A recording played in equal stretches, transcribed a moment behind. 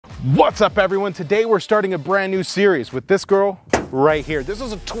What's up, everyone? Today we're starting a brand new series with this girl right here. This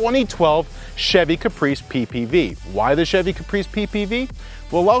is a 2012 Chevy Caprice PPV. Why the Chevy Caprice PPV?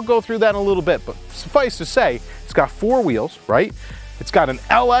 Well, I'll go through that in a little bit, but suffice to say, it's got 4 wheels, right? It's got an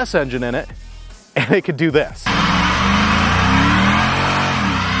LS engine in it, and it could do this.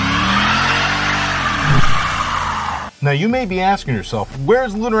 Now you may be asking yourself,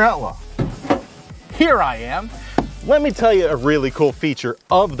 where's Lunar Outlaw? Here I am. Let me tell you a really cool feature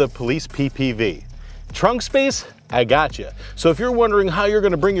of the police PPV. Trunk space, I got you. So if you're wondering how you're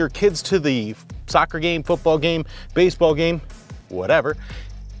gonna bring your kids to the soccer game, football game, baseball game, whatever,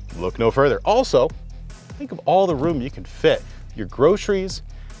 look no further. Also, think of all the room you can fit your groceries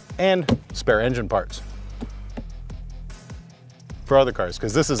and spare engine parts for other cars,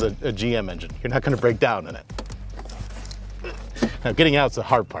 because this is a GM engine. You're not gonna break down in it. Now, getting out's the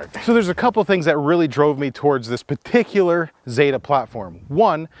hard part. So there's a couple things that really drove me towards this particular Zeta platform.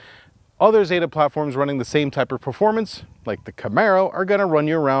 One, other Zeta platforms running the same type of performance, like the Camaro, are gonna run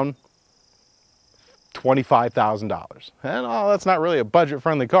you around $25,000. And that's not really a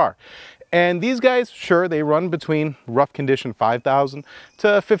budget-friendly car. And these guys, sure, they run between rough condition $5,000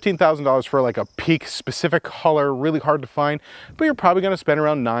 to $15,000 for like a peak specific color, really hard to find, but you're probably gonna spend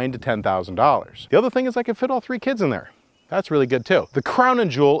around $9,000 to $10,000. The other thing is I can fit all 3 kids in there. That's really good too. The crown and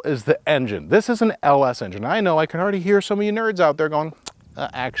jewel is the engine. This is an LS engine. I know I can already hear some of you nerds out there going,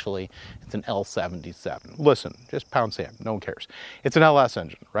 actually, it's an L77. Listen, just pound sand, no one cares. It's an LS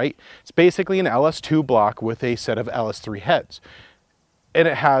engine, right? It's basically an LS2 block with a set of LS3 heads. And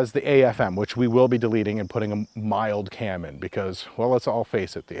it has the AFM, which we will be deleting and putting a mild cam in because, well, let's all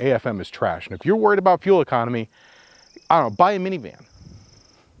face it, the AFM is trash. And if you're worried about fuel economy, I don't know, buy a minivan.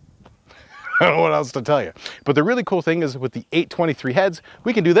 I don't know what else to tell you. But the really cool thing is with the 823 heads,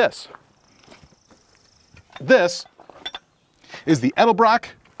 we can do this. This is the Edelbrock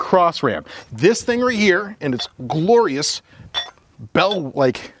Cross Ram. This thing right here, and its glorious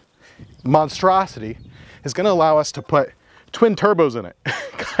bell-like monstrosity, is gonna allow us to put twin turbos in it.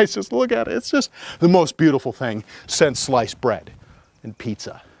 Guys, just look at it. It's just the most beautiful thing since sliced bread and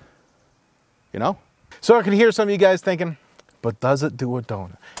pizza. You know? So I can hear some of you guys thinking, but does it do a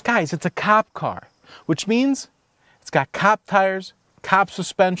donut? Guys, it's a cop car, which means it's got cop tires, cop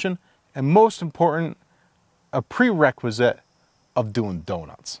suspension, and most important, a prerequisite of doing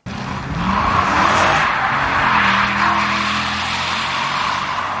donuts.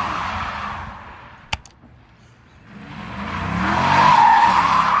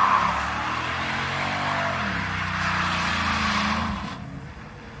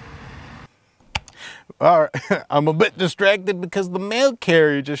 All right, I'm a bit distracted because the mail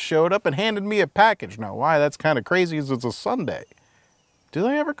carrier just showed up and handed me a package. Now, why that's kind of crazy is it's a Sunday. Do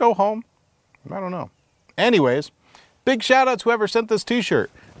they ever go home? I don't know. Anyways, big shout out to whoever sent this t-shirt.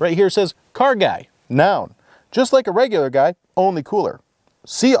 Right here says, car guy, noun. Just like a regular guy, only cooler.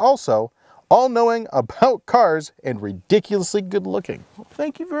 See also, all-knowing about cars and ridiculously good-looking. Well,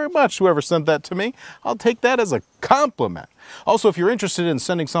 thank you very much, whoever sent that to me. I'll take that as a compliment. Also, if you're interested in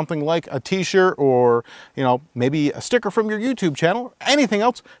sending something like a t-shirt or, you know, maybe a sticker from your YouTube channel or anything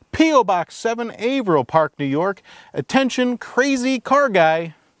else, P.O. Box 7, Averill Park, New York. Attention, crazy car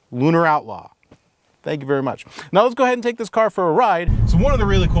guy, Lunar Outlaw. Thank you very much. Now let's go ahead and take this car for a ride. So one of the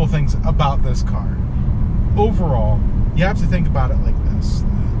really cool things about this car, overall, you have to think about it like this.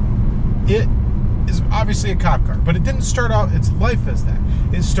 It is obviously a cop car, but it didn't start out its life as that.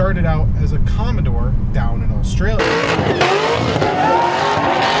 It started out as a Commodore down in Australia.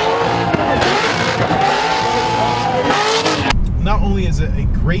 Not only is it a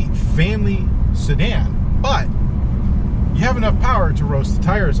great family sedan, but you have enough power to roast the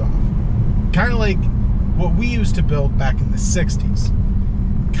tires off. Kind of like what we used to build back in the 60s.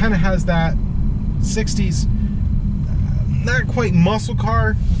 Kind of has that 60s, not quite muscle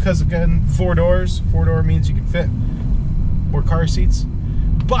car, because again, 4 doors. 4-door means you can fit more car seats,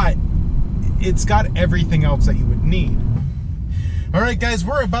 but it's got everything else that you would need. All right, guys,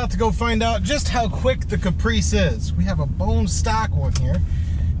 we're about to go find out just how quick the Caprice is. We have a bone stock one here,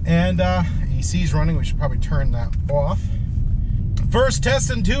 and AC's running. We should probably turn that off. First test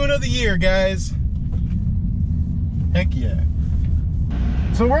and tune of the year, guys. Heck yeah.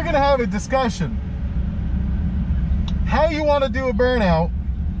 So we're gonna have a discussion how you want to do a burnout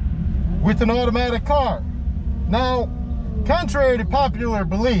with an automatic car. Now, contrary to popular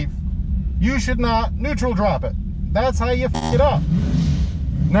belief, you should not neutral drop it. That's how you f it up.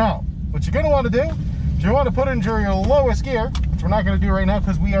 Now, what you're going to want to do is you want to put it into your lowest gear, which we're not going to do right now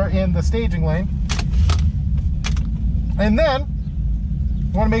because we are in the staging lane. And then,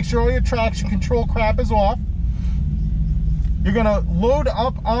 you want to make sure all your traction control crap is off. you're gonna load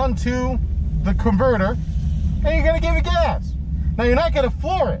up onto the converter and you're gonna give it gas. Now you're not gonna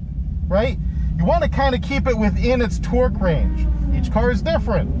floor it, right? You wanna kind of keep it within its torque range. Each car is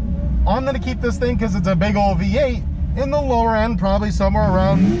different. I'm gonna keep this thing, because it's a big old V8, in the lower end, probably somewhere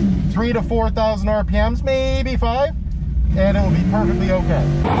around 3,000 to 4,000 RPMs, maybe 5, and it will be perfectly okay.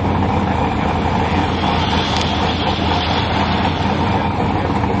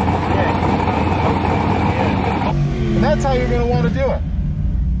 And that's how you're gonna wanna do it.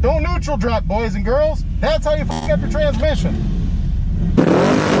 Don't neutral drop, boys and girls. That's how you fuck up your transmission.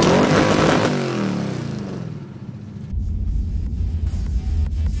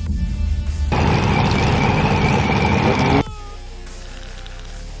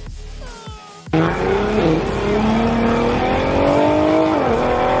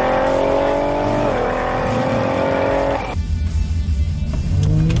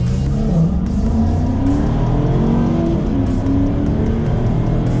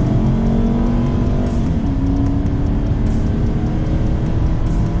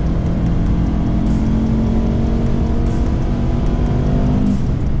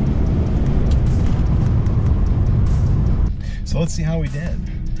 So let's see how we did.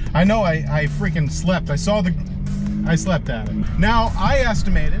 I know I freaking slept. I slept at it. Now I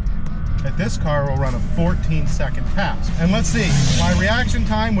estimated that this car will run a 14-second pass. And let's see, my reaction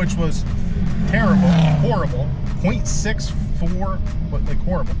time, which was terrible, horrible, 0.64, like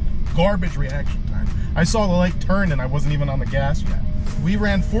horrible, garbage reaction time. I saw the light turn and I wasn't even on the gas yet. We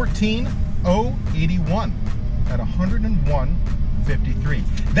ran 14,081 at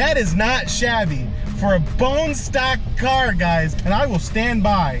 101.53. That is not shabby for a bone stock car, guys. And I will stand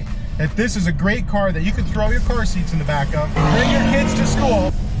by that this is a great car that you can throw your car seats in the back of, bring your kids to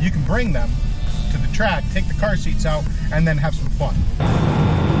school, you can bring them to the track, take the car seats out, and then have some fun.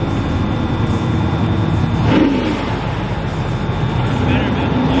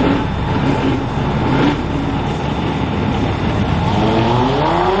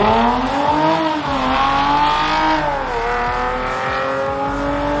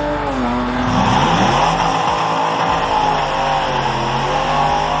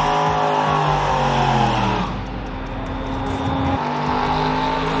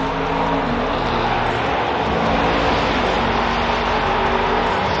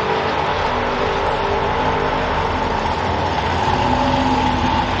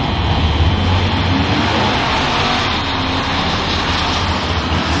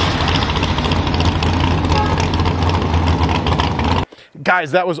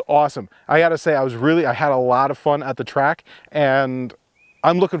 Guys, that was awesome. I gotta say, I had a lot of fun at the track, and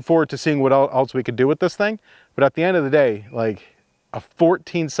I'm looking forward to seeing what else we could do with this thing. But at the end of the day, like a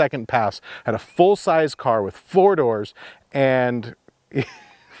 14-second pass at a full-size car with 4 doors and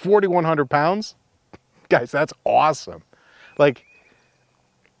 4,100 pounds, guys, that's awesome. Like,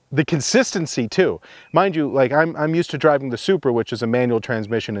 the consistency too. Mind you, like I'm used to driving the Supra, which is a manual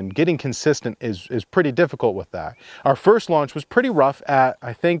transmission, and getting consistent is pretty difficult with that. Our first launch was pretty rough at,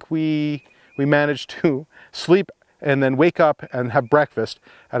 I think we managed to sleep and then wake up and have breakfast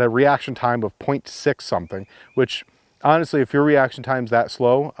at a reaction time of 0.6 something, which honestly, if your reaction time's that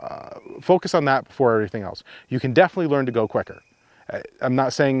slow, focus on that before everything else. You can definitely learn to go quicker. I'm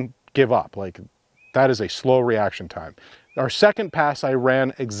not saying give up, like that is a slow reaction time. Our second pass I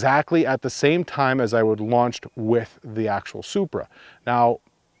ran exactly at the same time as I would launched with the actual Supra. Now,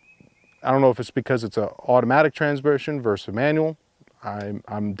 I don't know if it's because it's an automatic transmission versus a manual.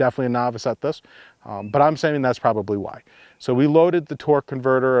 I'm definitely a novice at this, but I'm saying that's probably why. So we loaded the torque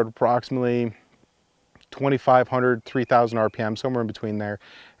converter at approximately 2,500, 3,000 RPM, somewhere in between there,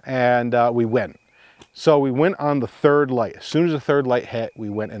 and we went. So we went on the third light. As soon as the third light hit, we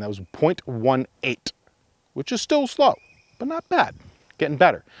went, and that was 0.18, which is still slow, but not bad, getting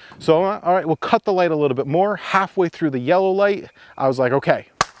better. So, all right, we'll cut the light a little bit more. Halfway through the yellow light, I was like, okay,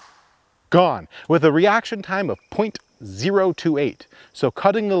 gone, with a reaction time of 0.028. So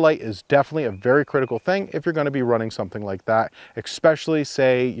cutting the light is definitely a very critical thing if you're gonna be running something like that, especially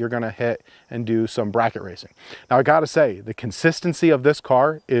say you're gonna hit and do some bracket racing. Now I gotta say, the consistency of this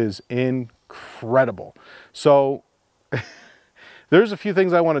car is incredible. So, there's a few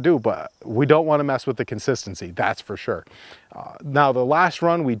things I want to do, but we don't want to mess with the consistency, that's for sure. Now, the last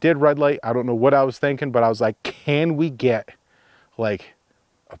run, we did red light. I don't know what I was thinking, but I was like, can we get like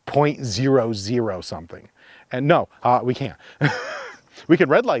a 0.00 something? And no, we can't. We could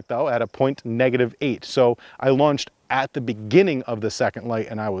red light, though, at a -8. So I launched at the beginning of the second light,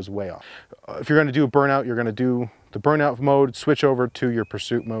 and I was way off. If you're going to do a burnout, you're going to do the burnout mode, switch over to your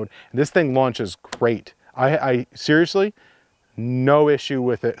pursuit mode. And this thing launches great. I seriously, No issue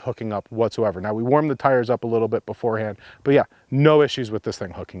with it hooking up whatsoever. Now we warmed the tires up a little bit beforehand, but yeah, no issues with this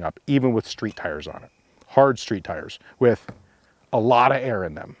thing hooking up, even with street tires on it. Hard street tires with a lot of air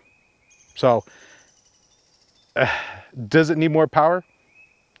in them. So, does it need more power?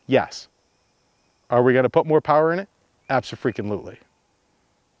 Yes. Are we gonna put more power in it? Abso-freaking-lutely.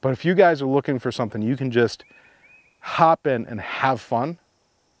 But if you guys are looking for something you can just hop in and have fun,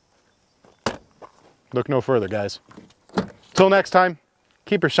 look no further, guys. Till next time,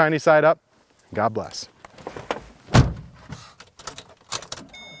 keep your shiny side up. God bless.